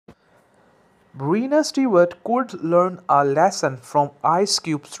Breana Stewart could learn a lesson from Ice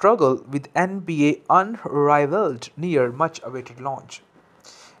Cube's struggle with NBA Unrivaled near much-awaited launch.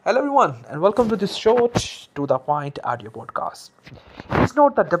 Hello everyone and welcome to this short to the point audio podcast. It's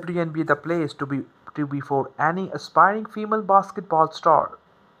not the WNBA the place to be for any aspiring female basketball star?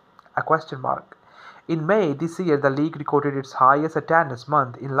 A question mark. In May this year, the league recorded its highest attendance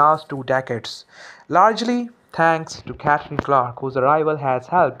month in last 2 decades, largely thanks to Caitlin Clark, whose arrival has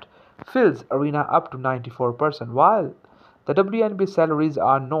helped fills arena up to 94%. While the WNBA salaries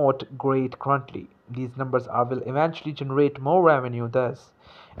are not great currently, these numbers will eventually generate more revenue, thus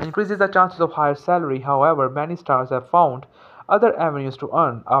increases the chances of higher salary. However, many stars have found other avenues to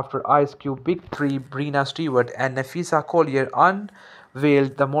earn after Ice Cube Big Three Breana Stewart and NaLyssa Collier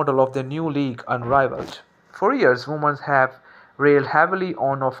unveiled the model of the new league Unrivaled. For years, women have relied heavily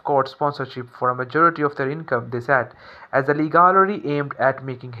on off-court sponsorship for a majority of their income, they said. As the league already aimed at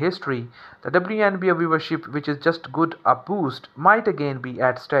making history, the WNBA viewership, which is just good a boost, might again be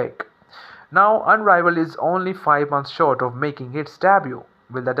at stake. Now, Unrivaled is only 5 months short of making its debut.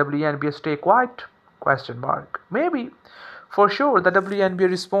 Will the WNBA stay quiet? Question mark. Maybe. For sure, the WNBA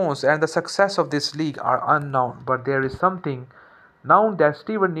response and the success of this league are unknown, but there is something known that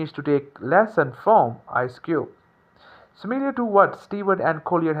Stewart needs to take lesson from Ice Cube. Similar to what Stewart and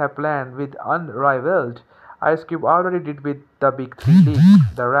Collier have planned with Unrivaled, Ice Cube already did with the Big Three League.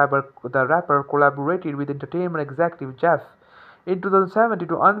 The rapper collaborated with entertainment executive Jeff in 2017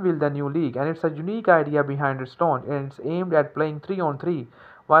 to unveil the new league, and it's a unique idea behind its launch, and it's aimed at playing 3-on-3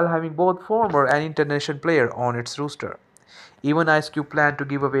 while having both former and international players on its roster. Even Ice Cube planned to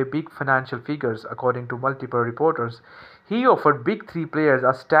give away big financial figures, according to multiple reporters. He offered Big Three players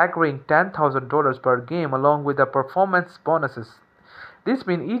a staggering $10,000 per game along with the performance bonuses. This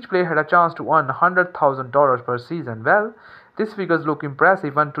means each player had a chance to earn $100,000 per season. Well, these figures look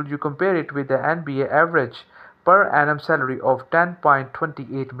impressive until you compare it with the NBA average per annum salary of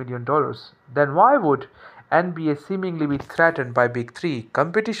 $10.28 million. Then why would NBA seemingly be threatened by Big Three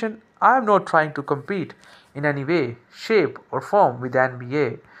competition? I am not trying to compete in any way, shape, or form with the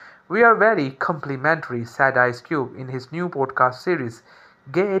NBA. We are very complementary, said Ice Cube in his new podcast series,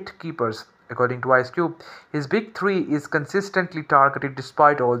 Gatekeepers. According to Ice Cube, his Big Three is consistently targeted.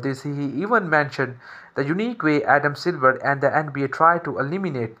 Despite all this, he even mentioned the unique way Adam Silver and the NBA try to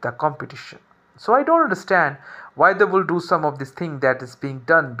eliminate the competition. So I don't understand why they will do some of this thing that is being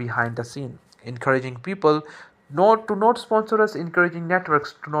done behind the scene, encouraging people not sponsor us, encouraging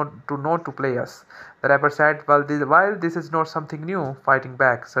networks to not to play us. The rapper said, while this is not something new, fighting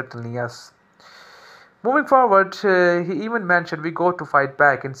back certainly yes. Moving forward, he even mentioned we got to fight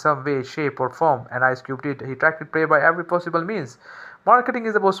back in some way, shape, or form, and Ice Cube did. He attracted play by every possible means. Marketing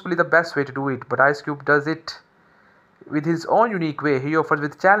is possibly the best way to do it, but Ice Cube does it with his own unique way. He offers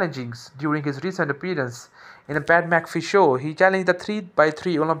with challengings. During his recent appearance in a Pat McAfee show, he challenged the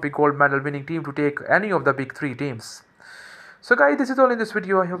 3x3 Olympic gold medal winning team to take any of the Big Three teams. So guys, this is all in this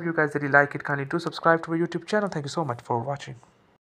video. I hope you guys really like it. Kindly do subscribe to our YouTube channel. Thank you so much for watching.